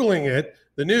Googling it,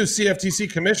 the new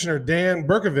CFTC commissioner, Dan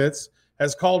Berkovitz,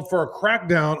 has called for a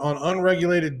crackdown on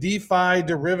unregulated DeFi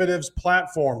derivatives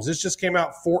platforms. This just came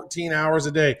out 14 hours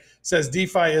a day. Says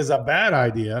DeFi is a bad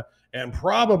idea and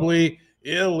probably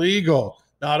illegal.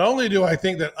 Not only do I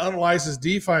think that unlicensed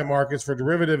DeFi markets for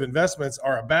derivative investments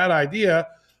are a bad idea,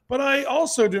 but I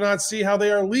also do not see how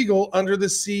they are legal under the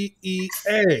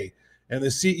CEA. And the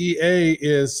CEA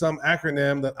is some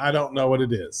acronym that I don't know what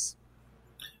it is.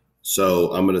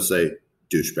 So I'm going to say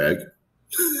douchebag.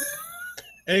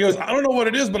 And he goes, I don't know what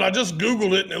it is, but I just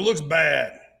Googled it and it looks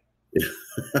bad.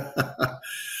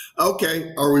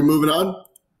 Okay. Are we moving on?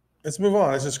 Let's move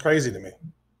on. It's just crazy to me.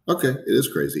 Okay. It is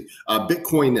crazy.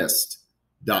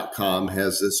 Bitcoinist.com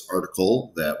has this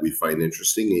article that we find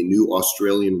interesting. A new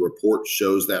Australian report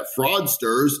shows that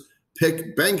fraudsters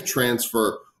pick bank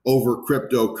transfer over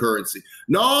cryptocurrency.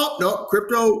 No,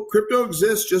 crypto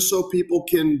exists just so people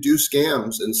can do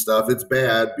scams and stuff. It's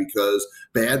bad because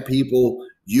bad people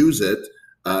use it.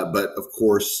 But of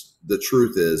course, the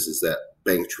truth is that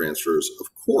bank transfers, of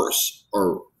course,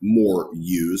 are more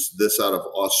used. This out of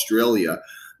Australia,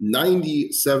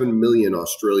 97 million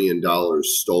Australian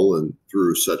dollars stolen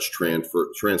through such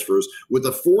transfers, with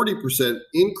a 40%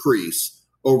 increase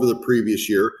over the previous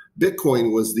year.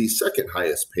 Bitcoin was the second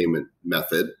highest payment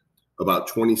method, about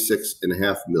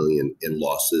 26.5 million in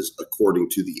losses, according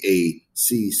to the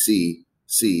ACCC,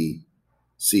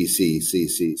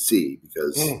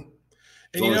 because.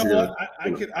 And you know what?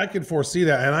 I could foresee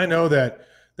that, and I know that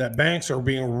banks are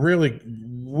being really,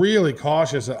 really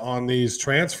cautious on these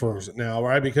transfers now,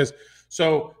 right? Because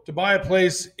so to buy a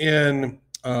place in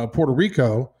Puerto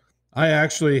Rico, I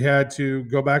actually had to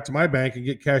go back to my bank and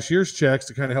get cashier's checks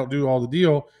to kind of help do all the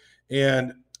deal.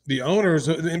 And the owners,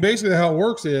 and basically how it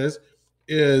works is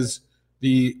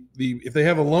the if they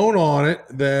have a loan on it,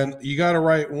 then you got to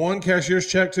write one cashier's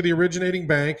check to the originating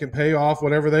bank and pay off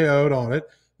whatever they owed on it.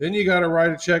 Then you got to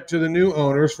write a check to the new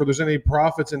owners for there's any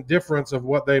profits and difference of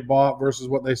what they bought versus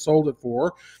what they sold it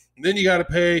for. And then you got to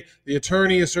pay the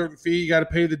attorney a certain fee. You got to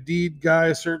pay the deed guy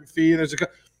a certain fee. There's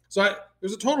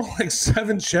a total of like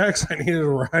 7 checks I needed to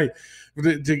write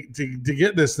to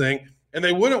get this thing. And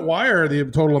they wouldn't wire the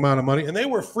total amount of money. And they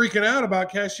were freaking out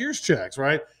about cashier's checks,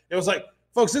 right? It was like,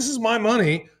 folks, this is my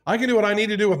money. I can do what I need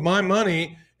to do with my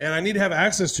money. And I need to have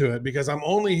access to it because I'm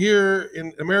only here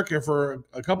in America for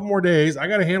a couple more days. I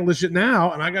got to handle this shit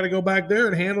now, and I got to go back there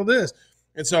and handle this.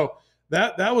 And so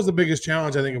that was the biggest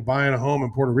challenge, I think, of buying a home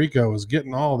in Puerto Rico, was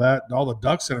getting all the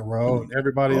ducks in a row and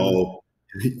everybody. Oh,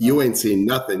 you ain't seen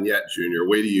nothing yet, Junior.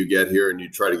 Wait till you get here and you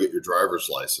try to get your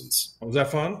driver's license. Was that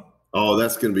fun? Oh,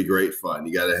 that's going to be great fun.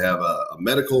 You got to have a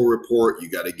medical report. You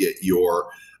got to get your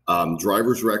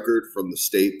driver's record from the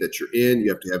state that you're in. You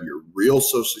have to have your real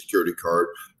Social Security card,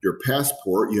 your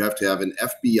passport. You have to have an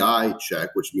FBI check,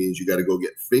 which means you got to go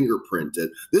get fingerprinted.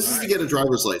 This is to get a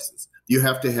driver's license. You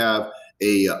have to have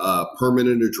a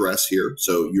permanent address here.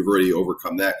 So you've already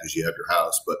overcome that because you have your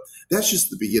house. But that's just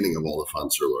the beginning of all the fun,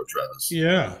 Sir Lord Travis.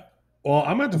 Yeah. Well,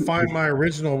 I'm going to find my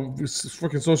original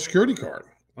freaking Social Security card.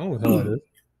 I don't know what the hell that is.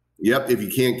 Yep. If you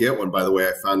can't get one, by the way,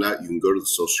 I found out you can go to the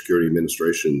Social Security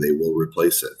Administration. They will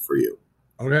replace it for you.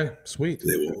 Okay, sweet.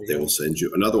 They will send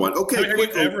you another one. Okay. Have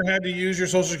you ever had to use your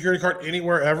Social Security card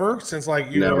anywhere ever since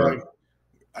like you never. were like,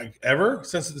 Ever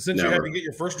since you had Never. to get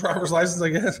your first driver's license, I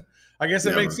guess it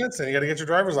Never. makes sense. Then you got to get your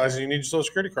driver's license. You need your social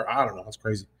security card. I don't know. That's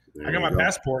crazy. There I got you my go.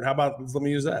 passport. How about let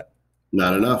me use that?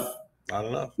 Not enough. Not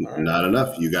enough. All right. Not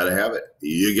enough. You got to have it.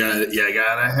 You got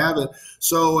to have it.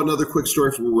 So another quick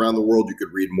story from around the world. You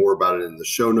could read more about it in the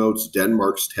show notes.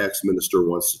 Denmark's tax minister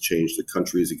wants to change the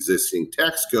country's existing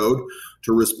tax code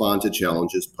to respond to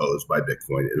challenges posed by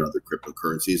Bitcoin and other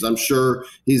cryptocurrencies. I'm sure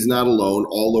he's not alone.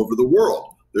 All over the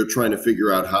world, they're trying to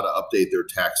figure out how to update their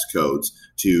tax codes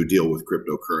to deal with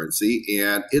cryptocurrency.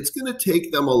 And it's going to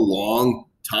take them a long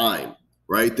time,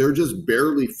 right? They're just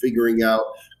barely figuring out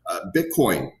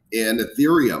Bitcoin and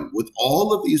Ethereum with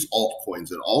all of these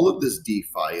altcoins and all of this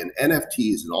DeFi and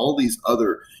NFTs and all these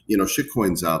other,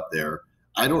 shitcoins out there.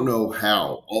 I don't know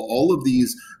how all of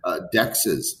these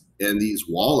DEXs and these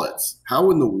wallets,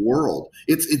 how in the world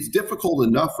it's difficult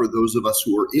enough for those of us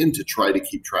who are in to try to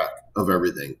keep track of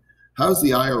everything. How's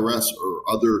the IRS or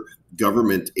other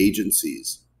government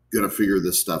agencies going to figure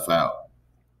this stuff out?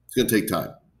 It's going to take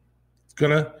time. It's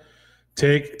going to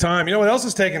take time. You know what else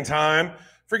is taking time?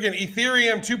 Freaking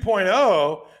Ethereum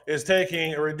 2.0 is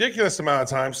taking a ridiculous amount of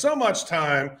time, so much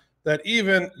time that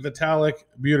even Vitalik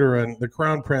Buterin, the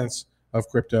crown prince of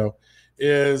crypto,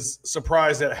 is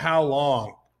surprised at how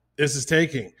long this is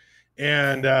taking.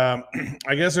 And I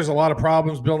guess there's a lot of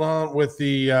problems built on with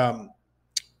the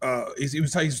he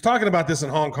was talking about this in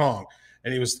Hong Kong,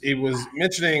 and he was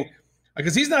mentioning,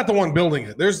 because he's not the one building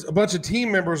it. There's a bunch of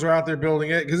team members are out there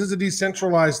building it because it's a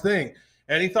decentralized thing.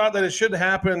 And he thought that it should have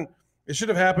happened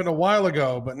a while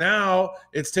ago, but now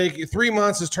it's taking 3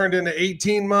 months has turned into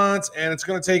 18 months, and it's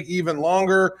going to take even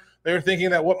longer. They're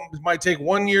thinking that what might take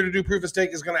 1 year to do proof of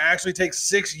stake is going to actually take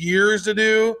 6 years to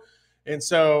do. And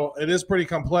so it is pretty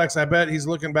complex. I bet he's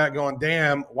looking back going,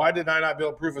 damn, why did I not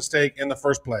build proof of stake in the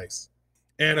first place?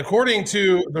 And according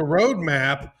to the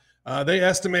roadmap, they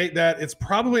estimate that it's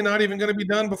probably not even going to be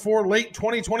done before late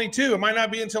 2022. It might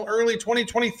not be until early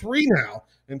 2023 now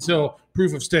until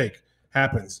proof of stake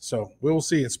happens. So we will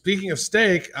see. And speaking of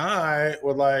steak, I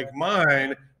would like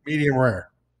mine medium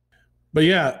rare.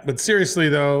 But seriously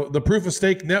though, the proof of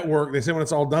stake network, they say when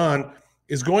it's all done,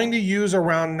 is going to use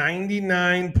around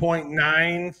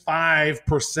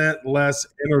 99.95% less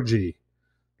energy.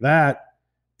 That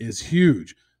is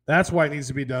huge. That's why it needs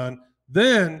to be done.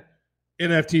 Then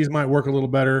NFTs might work a little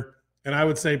better. And I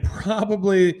would say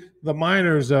probably the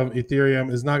miners of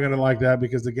Ethereum is not going to like that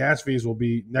because the gas fees will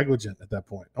be negligent at that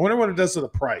point. I wonder what it does to the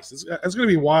price. It's going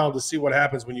to be wild to see what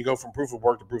happens when you go from proof of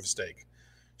work to proof of stake.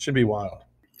 Should be wild.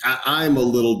 I'm a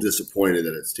little disappointed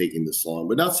that it's taking this long,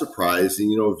 but not surprised.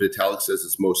 And, Vitalik says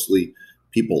it's mostly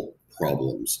people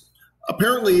problems.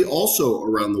 Apparently, also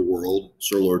around the world,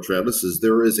 Sir Lord Travis, says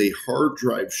there is a hard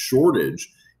drive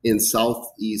shortage in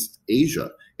Southeast Asia,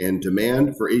 and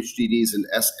demand for HDDs and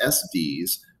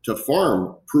SSDs to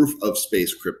farm proof of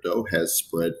space crypto has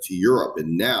spread to Europe.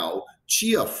 And now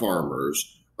Chia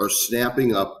farmers are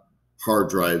snapping up hard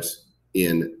drives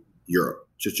in Europe.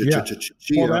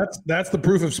 Well, that's the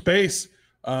proof of space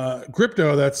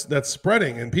crypto that's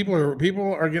spreading, and people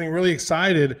are getting really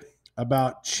excited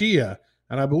about Chia.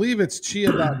 And I believe it's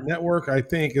chia.network, I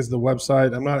think, is the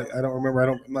website. I don't remember.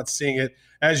 I'm not seeing it.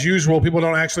 As usual, people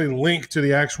don't actually link to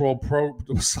the actual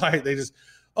site. They just,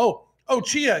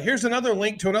 Chia. Here's another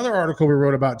link to another article we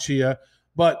wrote about Chia.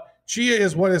 But Chia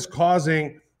is what is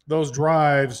causing those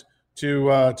drives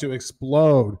to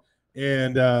explode.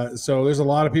 And so there's a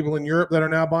lot of people in Europe that are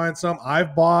now buying some.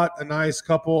 I've bought a nice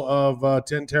couple of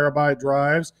 10 terabyte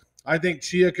drives. I think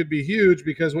Chia could be huge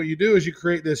because what you do is you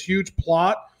create this huge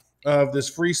plot of this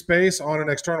free space on an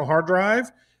external hard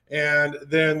drive, and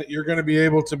then you're going to be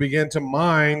able to begin to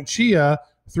mine Chia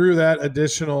through that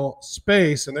additional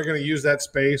space, and they're going to use that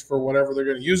space for whatever they're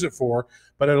going to use it for,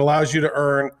 but it allows you to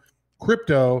earn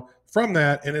crypto from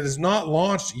that, and it is not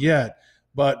launched yet,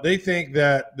 but they think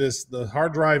that the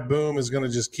hard drive boom is going to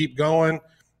just keep going,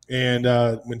 and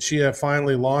when Chia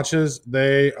finally launches,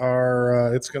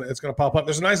 it's going to pop up.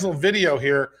 There's a nice little video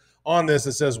here on this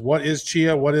that says, what is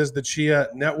Chia? What is the Chia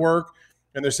network?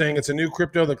 And they're saying it's a new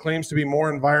crypto that claims to be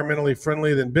more environmentally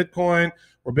friendly than Bitcoin,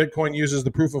 where Bitcoin uses the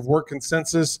proof of work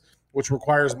consensus, which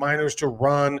requires miners to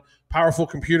run powerful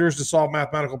computers to solve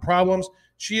mathematical problems.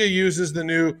 Chia uses the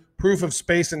new proof of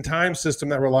space and time system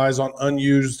that relies on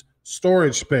unused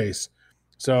storage space.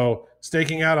 So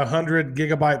staking out 100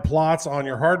 gigabyte plots on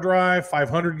your hard drive,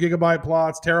 500 gigabyte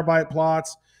plots, terabyte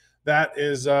plots, that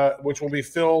is which will be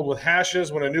filled with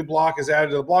hashes when a new block is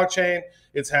added to the blockchain.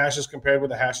 It's hashes compared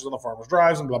with the hashes on the farmer's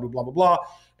drives and blah, blah, blah, blah, blah.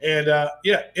 And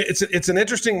it's an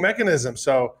interesting mechanism.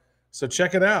 So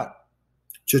check it out.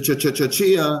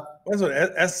 Chia. That's what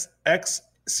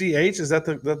CH, is that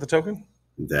the token?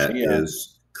 That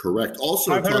is correct.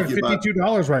 Also, talking about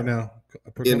 $552 right now.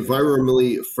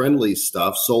 Environmentally friendly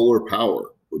stuff, solar power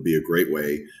would be a great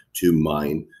way to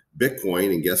mine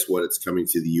Bitcoin. And guess what? It's coming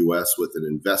to the U.S. with an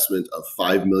investment of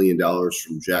 $5 million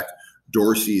from Jack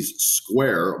Dorsey's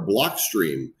Square.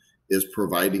 Blockstream is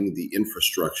providing the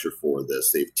infrastructure for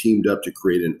this. They've teamed up to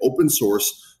create an open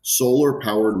source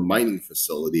solar-powered mining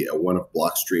facility at one of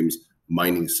Blockstream's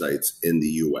mining sites in the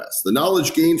U.S. The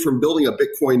knowledge gained from building a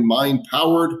Bitcoin mine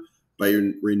powered by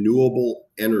renewable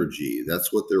energy.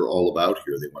 That's what they're all about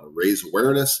here. They want to raise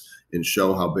awareness and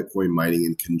show how Bitcoin mining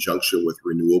in conjunction with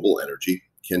renewable energy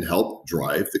can help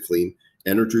drive the clean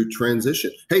energy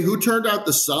transition. Hey, who turned out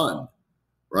the sun?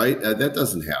 Right? That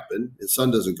doesn't happen. The sun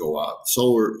doesn't go out.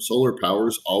 Solar power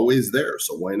is always there.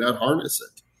 So why not harness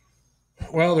it?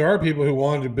 Well, there are people who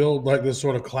wanted to build like this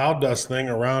sort of cloud dust thing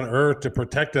around Earth to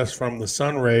protect us from the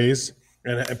sun rays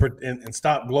and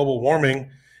stop global warming.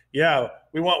 Yeah,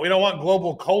 we don't want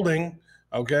global colding.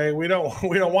 Okay, we don't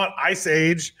want ice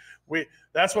age.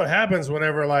 That's what happens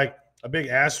whenever like a big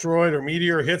asteroid or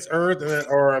meteor hits Earth,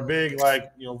 or a big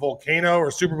volcano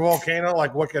or super volcano,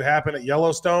 like what could happen at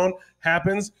Yellowstone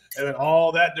happens, and then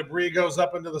all that debris goes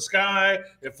up into the sky.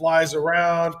 It flies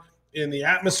around in the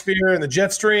atmosphere and the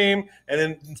jet stream, and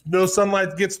then no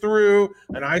sunlight gets through.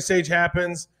 An ice age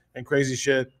happens, and crazy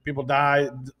shit. People die,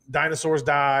 dinosaurs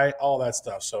die, all that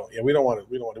stuff. So yeah, we don't want it.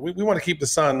 We want to keep the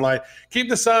sun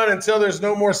until there's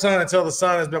no more sun, until the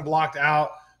sun has been blocked out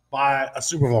by a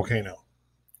super volcano.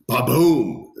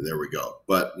 Ba-boom! And there we go.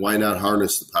 But why not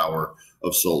harness the power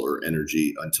of solar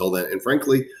energy until then? And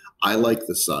frankly, I like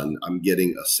the sun. I'm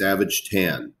getting a savage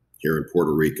tan here in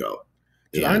Puerto Rico.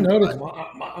 Dude, I noticed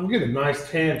I'm getting a nice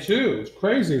tan too. It's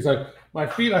crazy. It's like my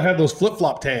feet, I had those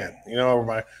flip-flop tan,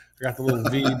 I got the little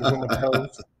V between my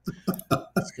toes.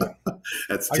 That's good.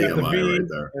 That's TMI right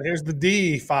there. And here's the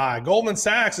DeFi. Goldman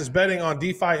Sachs is betting on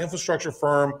DeFi infrastructure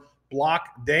firm Block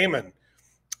Damon.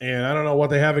 And I don't know what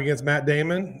they have against Matt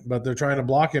Damon, but they're trying to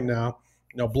block him now.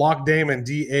 Block Damon,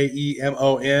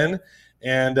 Daemon.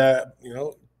 And,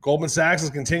 Goldman Sachs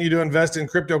has continued to invest in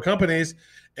crypto companies.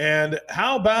 And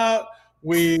how about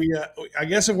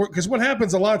because what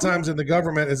happens a lot of times in the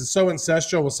government is it's so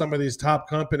incestual with some of these top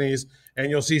companies, and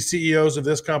you'll see CEOs of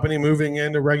this company moving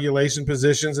into regulation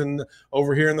positions and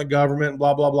over here in the government,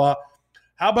 blah, blah, blah.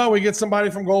 How about we get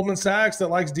somebody from Goldman Sachs that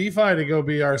likes DeFi to go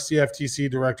be our CFTC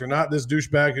director, not this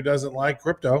douchebag who doesn't like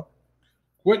crypto.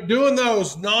 Quit doing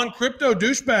those non-crypto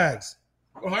douchebags.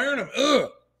 Go hiring them. Ugh.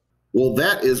 Well,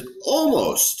 that is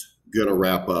almost going to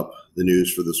wrap up the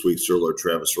news for this week, Sir Lord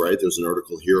Travis Wright. There's an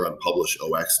article here on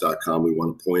publishox.com we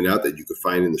want to point out that you can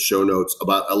find in the show notes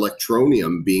about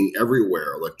Electroneum being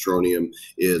everywhere. Electroneum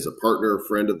is a partner,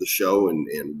 friend of the show, and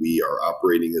we are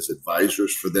operating as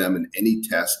advisors for them, and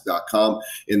anytask.com.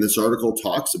 And this article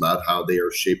talks about how they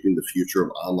are shaping the future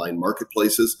of online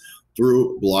marketplaces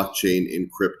through blockchain and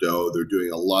crypto. They're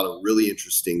doing a lot of really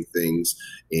interesting things,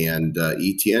 and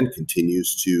ETN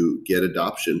continues to get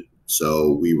adoption.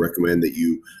 So we recommend that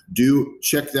you do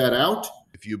check that out.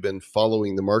 If you've been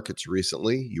following the markets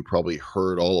recently, you probably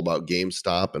heard all about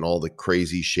GameStop and all the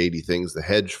crazy, shady things the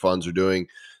hedge funds are doing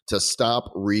to stop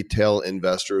retail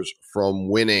investors from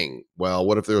winning. Well,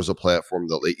 what if there was a platform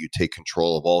that let you take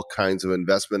control of all kinds of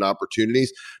investment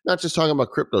opportunities? Not just talking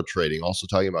about crypto trading, also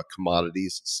talking about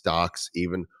commodities, stocks,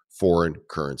 even foreign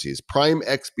currencies. Prime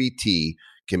XBT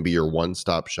can be your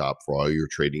one-stop shop for all your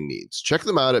trading needs. Check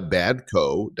them out at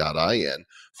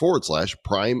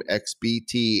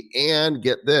badco.in/PrimeXBT and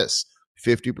get this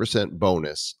 50%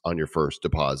 bonus on your first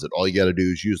deposit. All you got to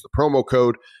do is use the promo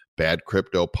code Bad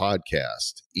Crypto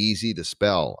Podcast. Easy to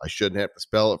spell. I shouldn't have to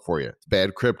spell it for you. It's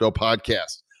Bad Crypto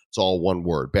Podcast. It's all one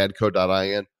word.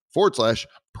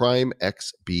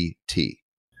 Badco.in/PrimeXBT.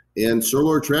 And Sir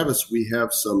Lord Travis, we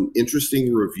have some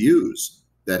interesting reviews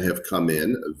that have come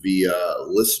in via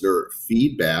listener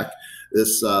feedback.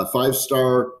 This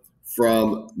 5-star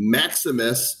from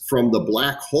Maximus from the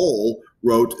Black Hole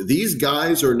wrote, "These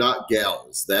guys are not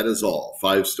gals. That is all."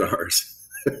 5 stars.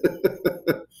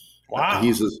 Wow.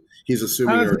 He's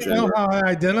assuming how our does he gender. know how I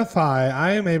identify?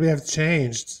 I maybe have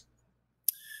changed.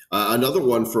 Another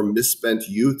one from Misspent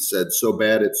Youth said, "So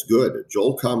bad it's good."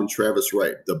 Joel Comm and Travis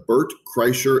Wright, the Bert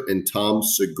Kreischer and Tom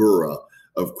Segura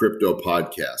of crypto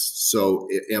podcasts. So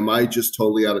am I just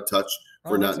totally out of touch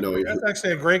for not knowing? That's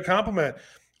actually a great compliment.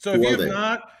 So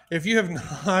if you have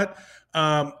not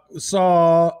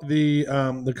saw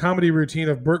the comedy routine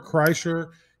of Bert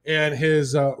Kreischer and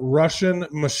his Russian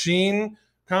machine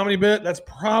comedy bit, that's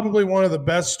probably one of the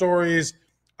best stories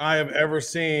I have ever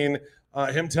seen.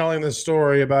 him telling this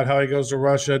story about how he goes to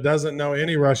Russia, doesn't know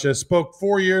any Russia, spoke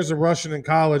 4 years of Russian in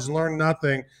college, learned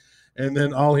nothing, and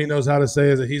then all he knows how to say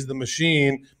is that he's the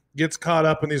machine, gets caught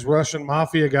up in these Russian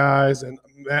mafia guys, and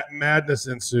madness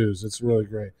ensues. It's really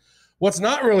great. What's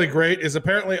not really great is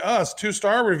apparently us,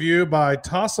 2-star review by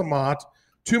Tassamat,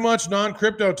 too much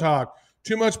non-crypto talk.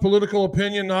 Too much political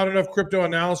opinion, not enough crypto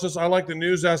analysis. I like the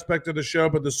news aspect of the show,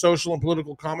 but the social and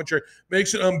political commentary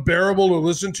makes it unbearable to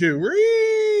listen to.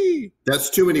 Whee!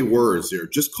 That's too many words there.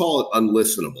 Just call it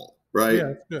unlistenable, right? Yeah,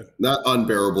 it's good. Not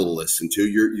unbearable to listen to.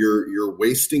 You're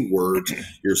wasting words.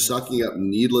 You're sucking up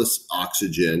needless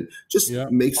oxygen. Just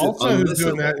makes it also, unlistenable. who's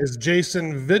doing that is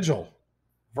Jason Virgil.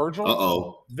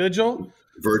 Virgil? Virgin?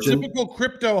 Typical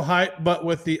crypto hype, but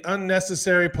with the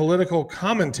unnecessary political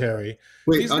commentary.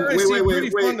 These guys seem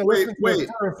pretty fun to listen to at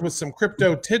first with some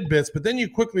crypto tidbits, but then you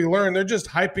quickly learn they're just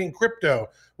hyping crypto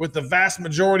with the vast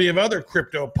majority of other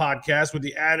crypto podcasts with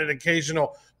the added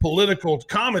occasional political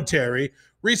commentary.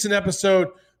 Recent episode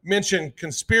mentioned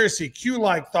conspiracy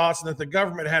Q-like thoughts and that the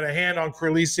government had a hand on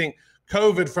releasing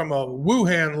COVID from a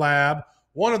Wuhan lab.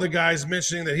 One of the guys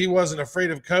mentioning that he wasn't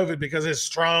afraid of COVID because of his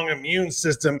strong immune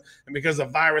system and because the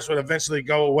virus would eventually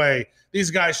go away.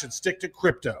 These guys should stick to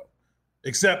crypto,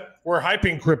 except we're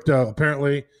hyping crypto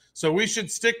apparently. So we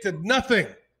should stick to nothing.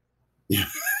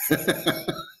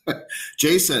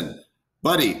 Jason,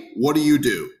 buddy, what do you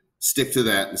do? Stick to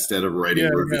that instead of writing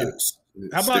reviews.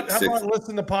 How about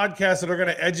listen to podcasts that are going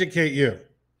to educate you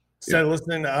instead of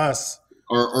listening to us?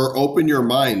 Or open your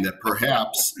mind that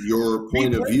perhaps your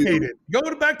point of view. Go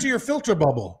back to your filter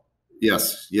bubble.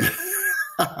 Yes. Yeah.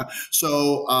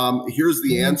 So here's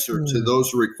the answer to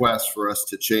those requests for us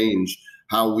to change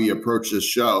how we approach this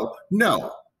show.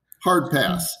 No, hard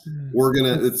pass. We're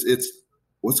going to, it's,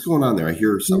 what's going on there? I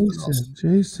hear something else.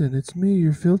 Jason, it's me,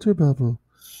 your filter bubble.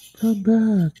 Come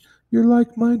back. Your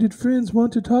like-minded friends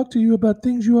want to talk to you about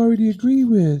things you already agree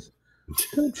with.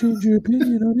 Don't change your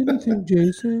opinion on anything,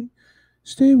 Jason.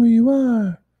 Stay where you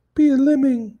are. Be a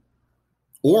lemming.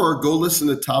 Or go listen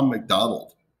to Tom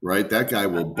McDonald, right? That guy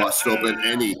will bust open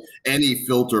any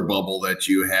filter bubble that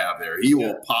you have there. He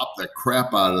will pop the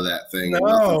crap out of that thing.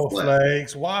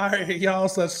 Snowflakes. Why are y'all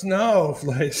such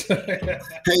snowflakes? Hey,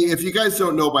 if you guys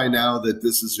don't know by now that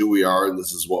this is who we are and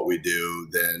this is what we do,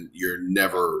 then you're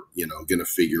never, going to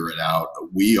figure it out.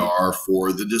 We are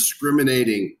for the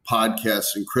discriminating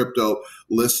podcast and crypto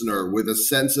listener with a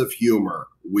sense of humor.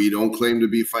 We don't claim to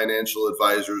be financial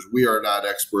advisors. We are not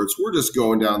experts. We're just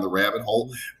going down the rabbit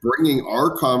hole, bringing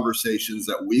our conversations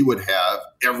that we would have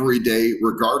every day,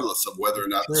 regardless of whether or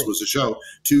not this was a show,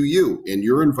 to you. And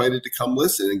you're invited to come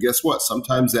listen. And guess what?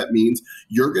 Sometimes that means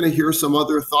you're going to hear some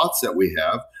other thoughts that we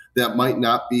have that might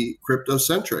not be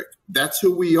crypto-centric. That's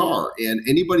who we are. And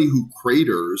anybody who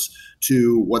craters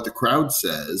to what the crowd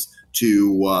says,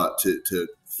 to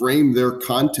frame their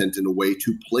content in a way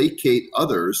to placate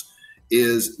others,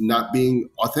 is not being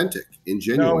authentic and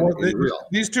genuine and real.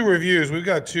 These two reviews, we've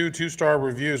got two-star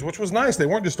reviews, which was nice. They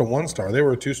weren't just a 1-star. They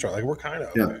were a 2-star. Like, we're kind of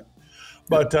okay.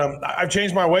 But I've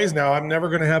changed my ways now. I'm never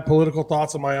going to have political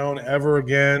thoughts of my own ever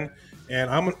again.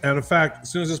 And in fact, as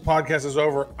soon as this podcast is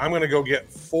over, I'm going to go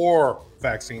get 4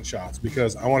 vaccine shots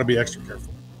because I want to be extra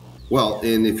careful. Well,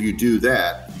 and if you do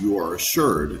that, you are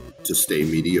assured to stay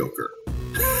mediocre.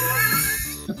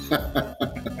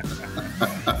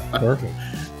 Perfect.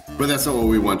 But that's not what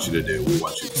we want you to do. We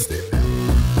want you to stay there.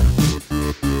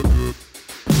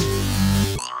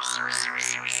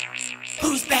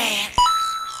 Who's bad?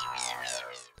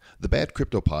 The Bad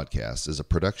Crypto Podcast is a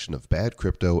production of Bad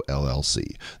Crypto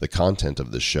LLC. The content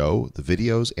of the show, the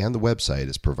videos, and the website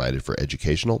is provided for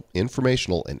educational,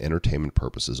 informational, and entertainment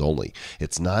purposes only.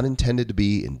 It's not intended to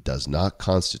be and does not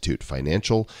constitute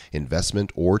financial,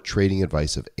 investment, or trading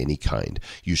advice of any kind.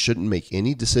 You shouldn't make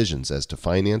any decisions as to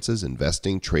finances,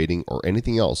 investing, trading, or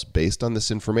anything else based on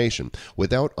this information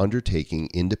without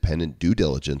undertaking independent due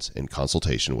diligence and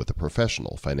consultation with a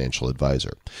professional financial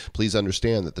advisor. Please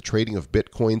understand that the trading of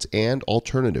Bitcoins and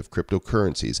alternative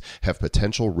cryptocurrencies have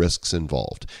potential risks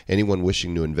involved. Anyone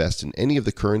wishing to invest in any of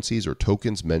the currencies or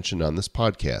tokens mentioned on this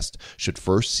podcast should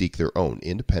first seek their own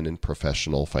independent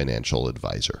professional financial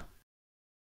advisor.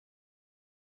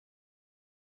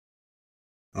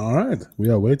 All right, we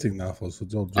are waiting now for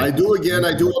I do again.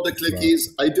 I do all the clickies.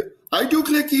 I do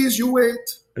clickies. You wait.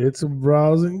 It's a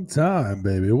browsing time,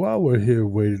 baby. While we're here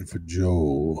waiting for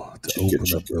Joe to open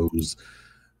up those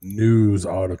news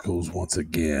articles once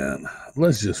again,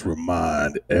 let's just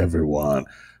remind everyone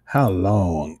how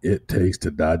long it takes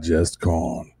to digest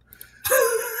corn.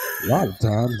 A lot of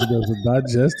times it doesn't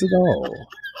digest at all.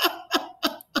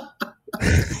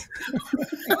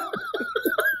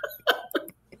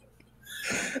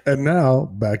 And now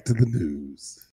back to the news.